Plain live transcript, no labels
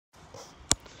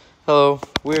Hello,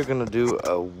 we're going to do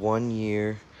a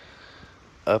 1-year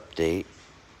update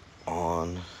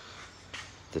on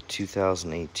the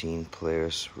 2018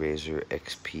 Polaris Razor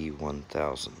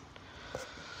XP1000.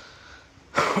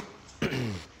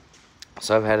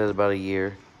 So I've had it about a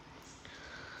year.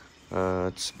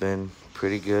 It's been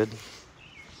pretty good.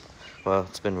 Well,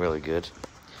 it's been really good.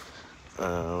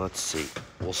 Let's see.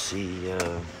 We'll see.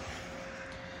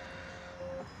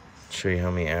 Show you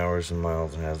how many hours and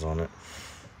miles it has on it.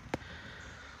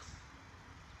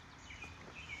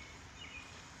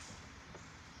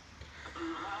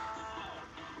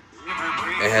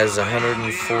 It has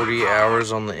 140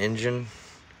 hours on the engine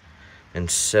and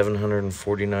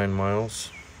 749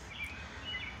 miles.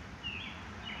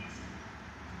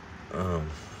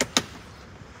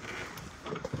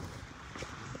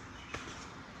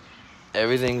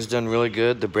 Everything's done really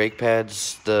good. The brake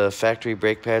pads, the factory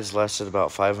brake pads lasted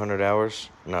about 500 hours.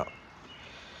 No.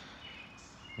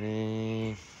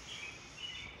 It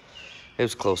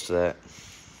was close to that.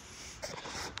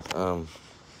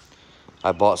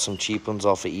 I bought some cheap ones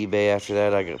off of eBay after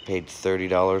that. I got paid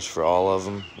 $30 for all of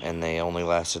them, and they only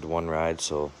lasted one ride,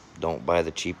 so don't buy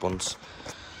the cheap ones.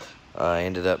 I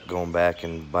ended up going back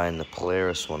and buying the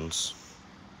Polaris ones.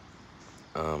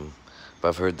 But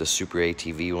I've heard the Super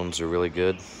ATV ones are really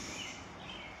good.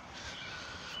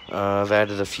 I've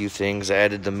added a few things. I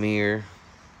added the mirror,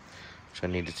 which I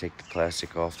need to take the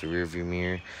plastic off the rear view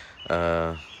mirror.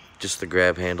 Just the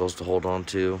grab handles to hold on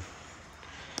to.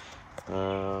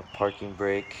 Parking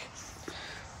brake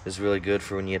is really good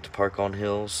for when you have to park on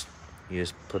hills. You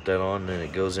just put that on and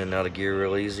it goes in and out of gear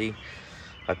real easy.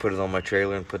 I put it on my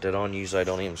trailer and put that on. Usually I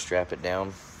don't even strap it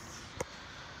down.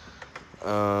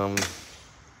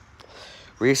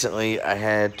 Recently I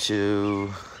had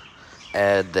to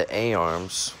add the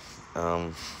A-arms.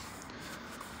 My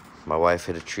wife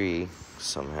hit a tree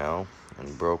somehow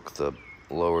and broke the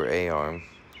lower A-arm.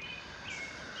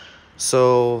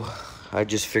 So I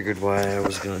just figured why I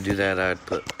was going to do that, I'd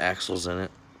put axles in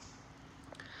it.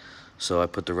 So I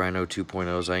put the Rhino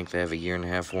 2.0s. I think they have a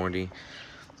 1.5-year warranty.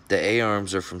 The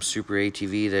A-arms are from Super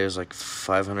ATV. There's like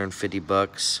 550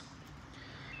 bucks.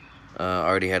 I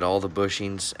already had all the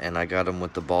bushings, and I got them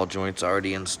with the ball joints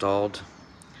already installed.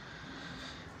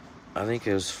 I think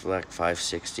it was like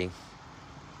 $560.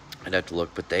 I'd have to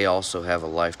look, but they also have a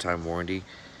lifetime warranty.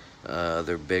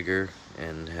 They're bigger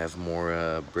and have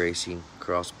more bracing,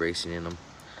 cross bracing in them.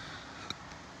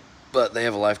 But they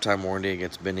have a lifetime warranty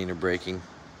against bending or breaking,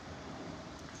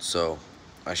 so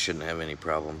I shouldn't have any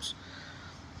problems.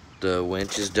 The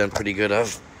winch is done pretty good.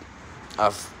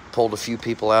 I've pulled a few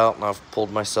people out, and I've pulled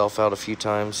myself out a few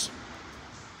times.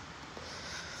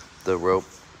 The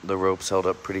rope's held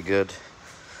up pretty good.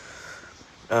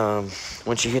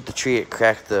 Once you hit the tree, it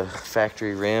cracked the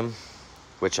factory rim,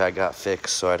 which I got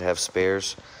fixed so I'd have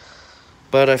spares.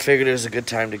 But I figured it was a good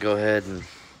time to go ahead and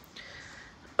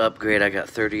upgrade. I got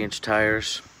 30-inch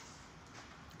tires.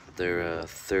 They're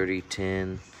 30,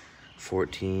 10,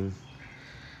 14.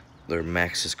 They're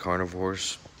Maxxis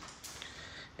Carnivores.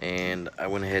 And I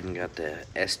went ahead and got the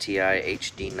STI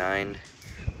HD9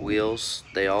 wheels.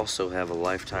 They also have a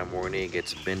lifetime warranty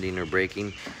against bending or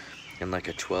breaking, and like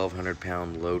a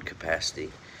 1,200-pound load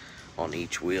capacity on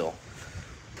each wheel.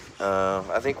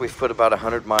 I think we've put about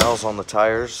 100 miles on the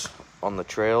tires on the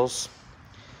trails,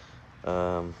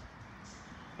 and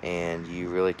you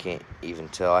really can't even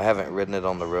tell. I haven't ridden it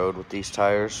on the road with these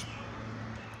tires,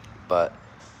 but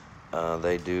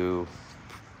they do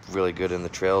really good in the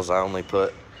trails. I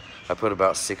put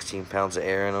about 16 pounds of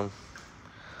air in them,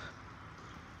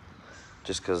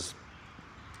 just because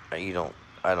I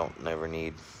don't never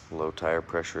need low tire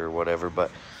pressure or whatever. But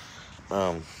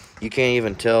you can't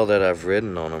even tell that I've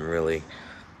ridden on them really.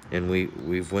 And we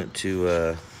went to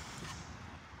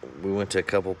a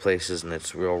couple places, and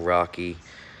it's real rocky,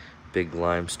 big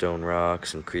limestone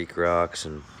rocks and creek rocks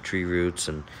and tree roots,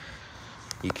 and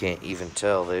you can't even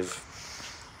tell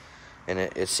and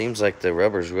it seems like the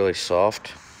rubber's really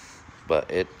soft,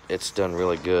 but it's done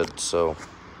really good, so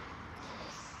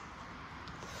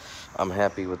I'm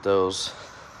happy with those.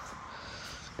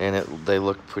 And they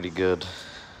look pretty good.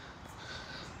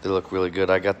 They look really good.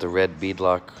 I got the red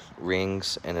beadlock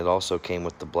rings, and it also came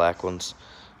with the black ones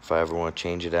if I ever want to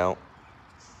change it out.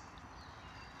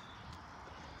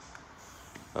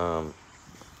 I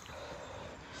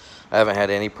haven't had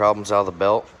any problems out of the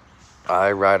belt.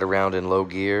 I ride around in low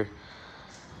gear.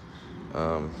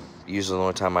 Usually the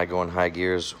only time I go in high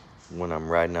gear is when I'm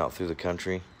riding out through the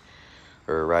country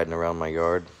or riding around my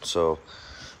yard.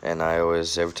 And I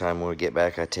always, every time when we get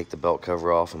back, I take the belt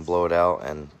cover off and blow it out,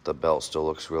 and the belt still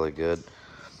looks really good.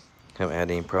 Haven't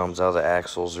had any problems out of the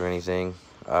axles or anything.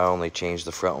 I only changed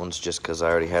the front ones just because I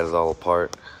already had it all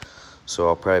apart. So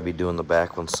I'll probably be doing the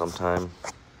back ones sometime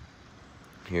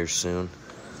here soon.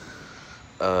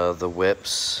 The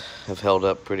whips have held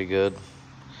up pretty good.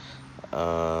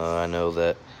 I know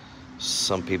that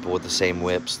some people with the same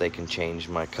whips, they can change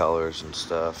my colors and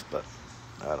stuff, but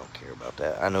I don't care about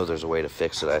that. I know there's a way to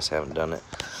fix it, I just haven't done it.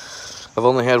 I've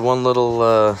only had one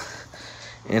little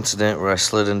incident where I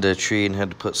slid into a tree and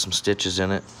had to put some stitches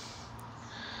in it,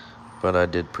 but I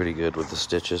did pretty good with the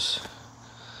stitches.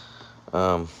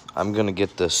 I'm gonna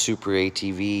get the Super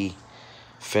ATV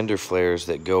fender flares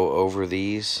that go over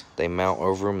these. They mount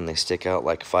over them and they stick out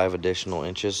like 5 additional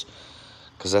inches,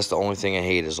 because that's the only thing I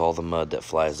hate is all the mud that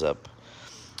flies up.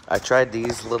 I tried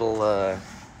these little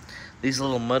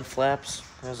mud flaps.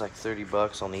 It was like 30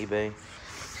 bucks on eBay.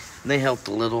 And they helped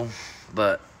a little,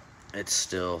 but it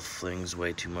still flings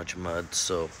way too much mud.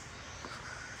 So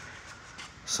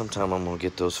sometime I'm gonna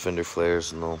get those fender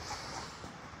flares and they'll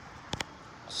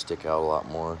stick out a lot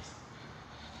more.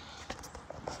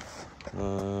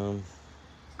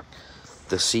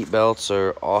 The seat belts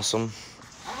are awesome.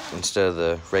 Instead of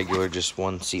the regular just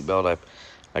one seat belt,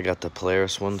 I got the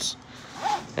Polaris ones.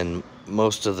 And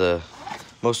most of the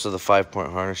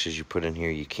 5-point harnesses you put in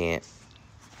here, it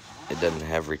doesn't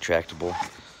have retractable.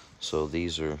 So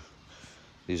these are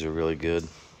really good.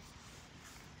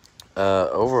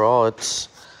 Overall, it's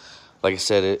like I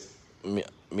said, me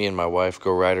and my wife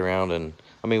go right around, and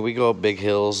I mean, we go up big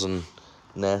hills and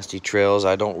nasty trails.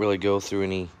 I don't really go through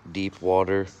any deep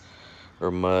water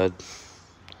or mud.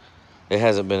 It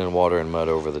hasn't been in water and mud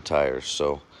over the tires,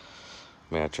 so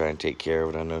I mean, I try and take care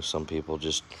of it. I know some people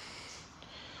just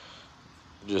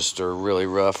are really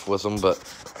rough with them, but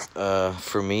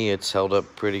for me, it's held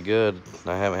up pretty good.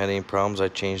 I haven't had any problems. I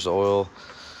changed the oil.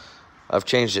 I've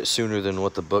changed it sooner than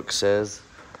what the book says,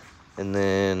 and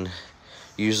then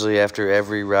usually after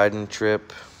every riding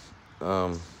trip,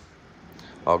 I'll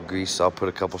put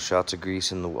a couple shots of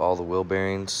grease in all the wheel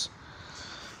bearings,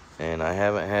 and I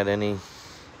haven't had any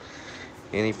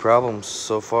problems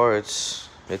so far. It's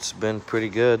been pretty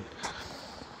good.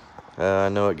 I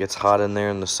know it gets hot in there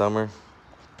in the summer.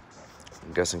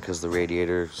 I'm guessing because the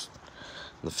radiators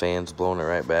and the fans blowing it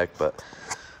right back. But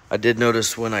I did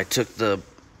notice when I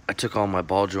took all my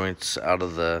ball joints out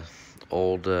of the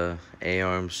old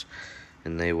A-arms,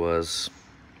 and they was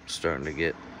starting to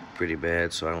get pretty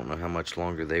bad. So I don't know how much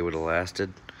longer they would have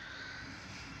lasted.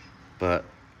 But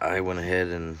I went ahead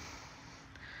and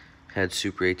had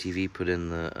Super ATV put in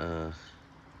the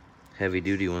heavy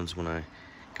duty ones when I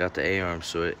got the A-arms,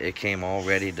 so it came all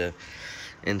ready to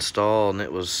install, and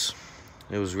it was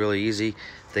really easy.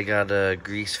 They got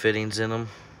grease fittings in them.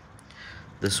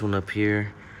 This one up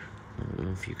here, I don't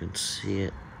know if you can see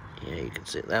it. Yeah, you can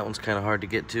see it. That one's kind of hard to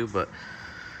get to, but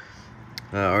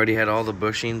I already had all the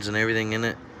bushings and everything in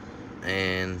it,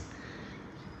 and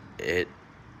it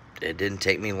didn't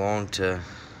take me long to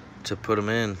put them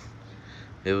in.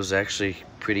 It was actually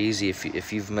pretty easy.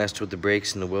 If you've messed with the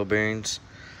brakes and the wheel bearings,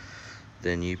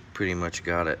 then you pretty much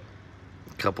got it.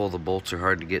 A couple of the bolts are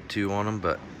hard to get to on them,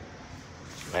 but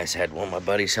I just had one of my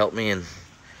buddies help me, and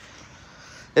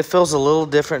it feels a little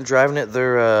different driving it.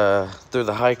 They're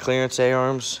the high clearance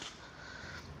A-arms,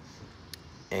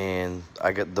 and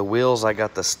I got the wheels. I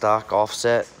got the stock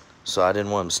offset, so I didn't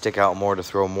want them to stick out more to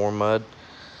throw more mud.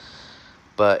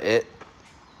 But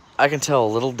I can tell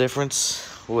a little difference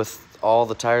with all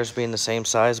the tires being the same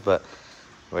size, but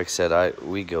like I said,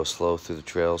 we go slow through the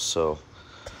trails, so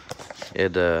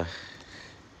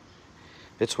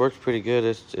it's worked pretty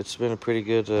good. It's been a pretty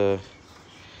good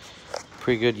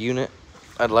unit.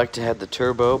 I'd like to have the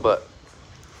turbo, but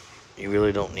you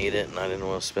really don't need it, and I didn't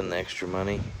want to spend the extra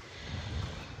money.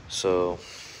 So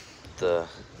the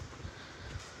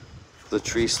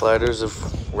tree sliders,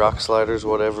 rock sliders,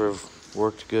 whatever, have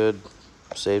worked good.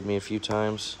 Saved me a few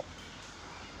times.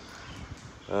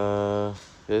 Other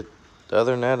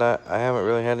than that, I haven't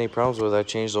really had any problems with it. I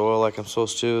changed the oil like I'm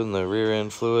supposed to, and the rear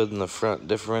end fluid and the front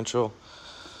differential.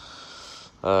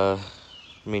 I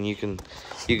mean, you can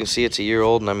see it's a year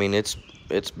old, and I mean it's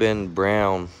been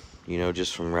brown, you know,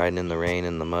 just from riding in the rain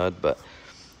and the mud. But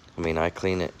I mean, I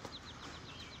clean it.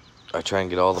 I try and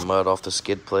get all the mud off the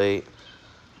skid plate.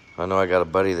 I know I got a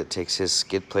buddy that takes his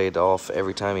skid plate off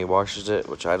every time he washes it,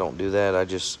 which I don't do that.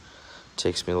 It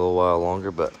takes me a little while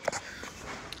longer, but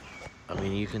I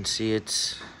mean, you can see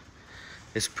it's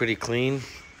pretty clean.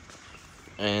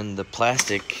 And the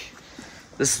plastic,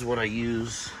 this is what I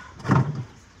use.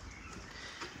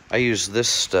 I use this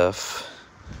stuff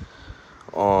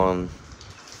on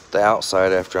the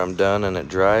outside after I'm done and it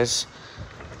dries.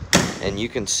 And you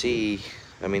can see,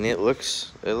 I mean, it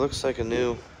looks like a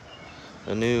new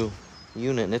a new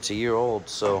unit, and it's a year old,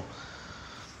 so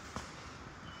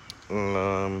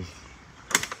I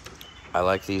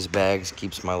like these bags.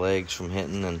 Keeps my legs from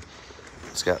hitting, and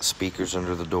it's got speakers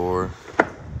under the door.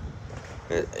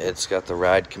 It's got the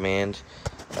ride command.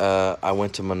 I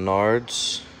went to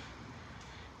Menards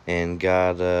and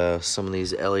got some of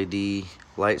these LED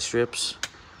light strips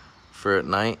for at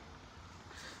night,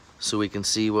 so we can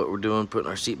see what we're doing, putting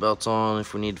our seatbelts on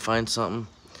if we need to find something.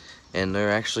 And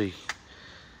they're actually,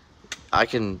 I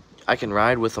can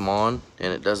ride with them on,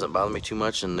 and it doesn't bother me too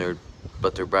much. And they're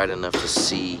bright enough to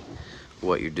see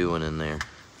what you're doing in there.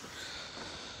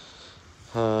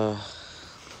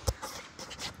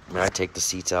 I take the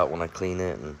seats out when I clean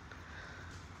it, and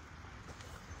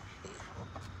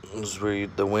this is where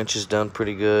the winch is done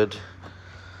pretty good.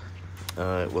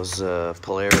 It was a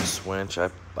Polaris winch. I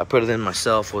put it in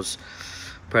myself. Was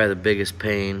probably the biggest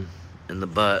pain in the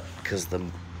butt because the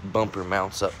bumper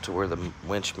mounts up to where the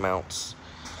winch mounts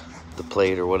the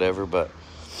plate or whatever,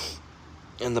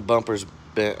 and the bumper's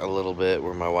bent a little bit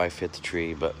where my wife hit the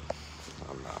tree, but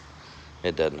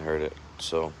it doesn't hurt it.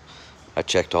 So I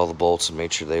checked all the bolts and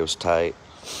made sure they was tight.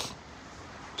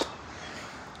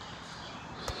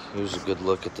 Here's a good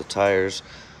look at the tires.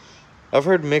 I've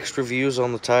heard mixed reviews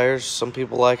on the tires. Some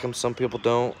people like them, some people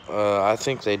don't. I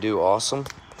think they do awesome.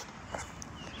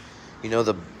 You know,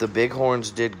 the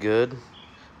Bighorns did good,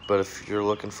 but if you're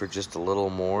looking for just a little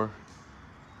more,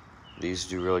 these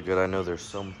do really good. I know there's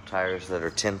some tires that are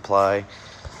 10 ply.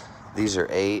 These are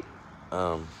 8.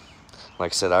 Like I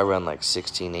said, I run like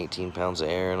 16, 18 pounds of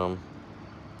air in them,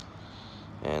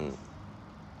 and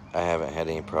I haven't had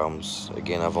any problems.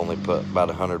 Again, I've only put about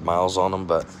 100 miles on them,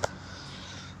 but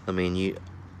I mean,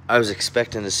 I was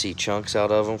expecting to see chunks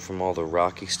out of them from all the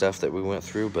rocky stuff that we went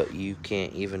through, but you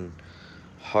can't even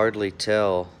hardly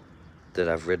tell that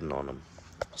I've ridden on them.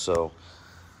 So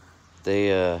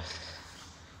I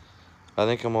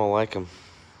think I'm gonna like them.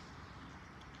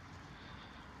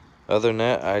 Other than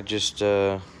that, I just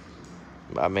I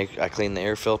clean the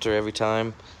air filter every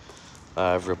time.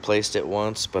 I've replaced it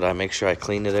once, but I make sure I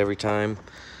clean it every time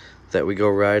that we go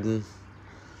riding.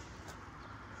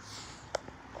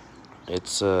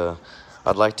 It's I'd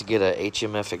like to get a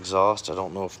HMF exhaust. I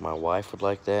don't know if my wife would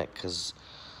like that because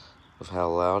of how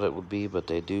loud it would be, but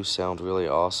they do sound really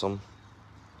awesome.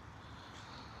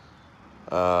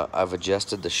 I've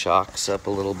adjusted the shocks up a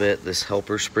little bit, this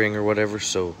helper spring or whatever,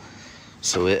 so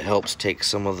it helps take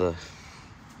some of the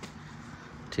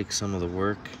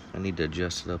work. I need to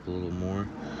adjust it up a little more.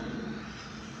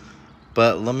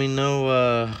 But let me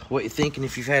know what you think, and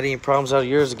if you've had any problems out of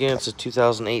yours. Again, it's a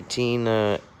 2018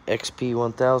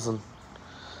 XP1000,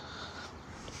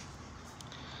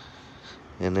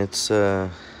 and it's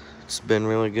been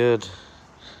really good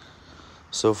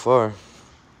so far.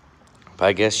 But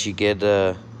I guess you get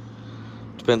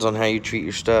depends on how you treat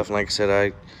your stuff. And like I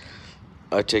said,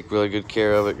 I take really good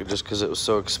care of it just because it was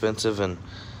so expensive, and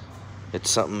it's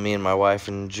something me and my wife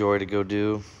enjoy to go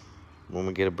do when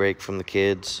we get a break from the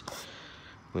kids.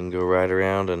 We can go ride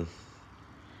around and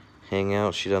hang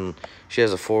out. She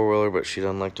has a 4-wheeler, but she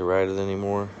doesn't like to ride it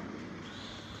anymore.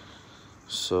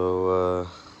 So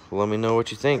let me know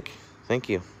what you think. Thank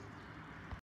you.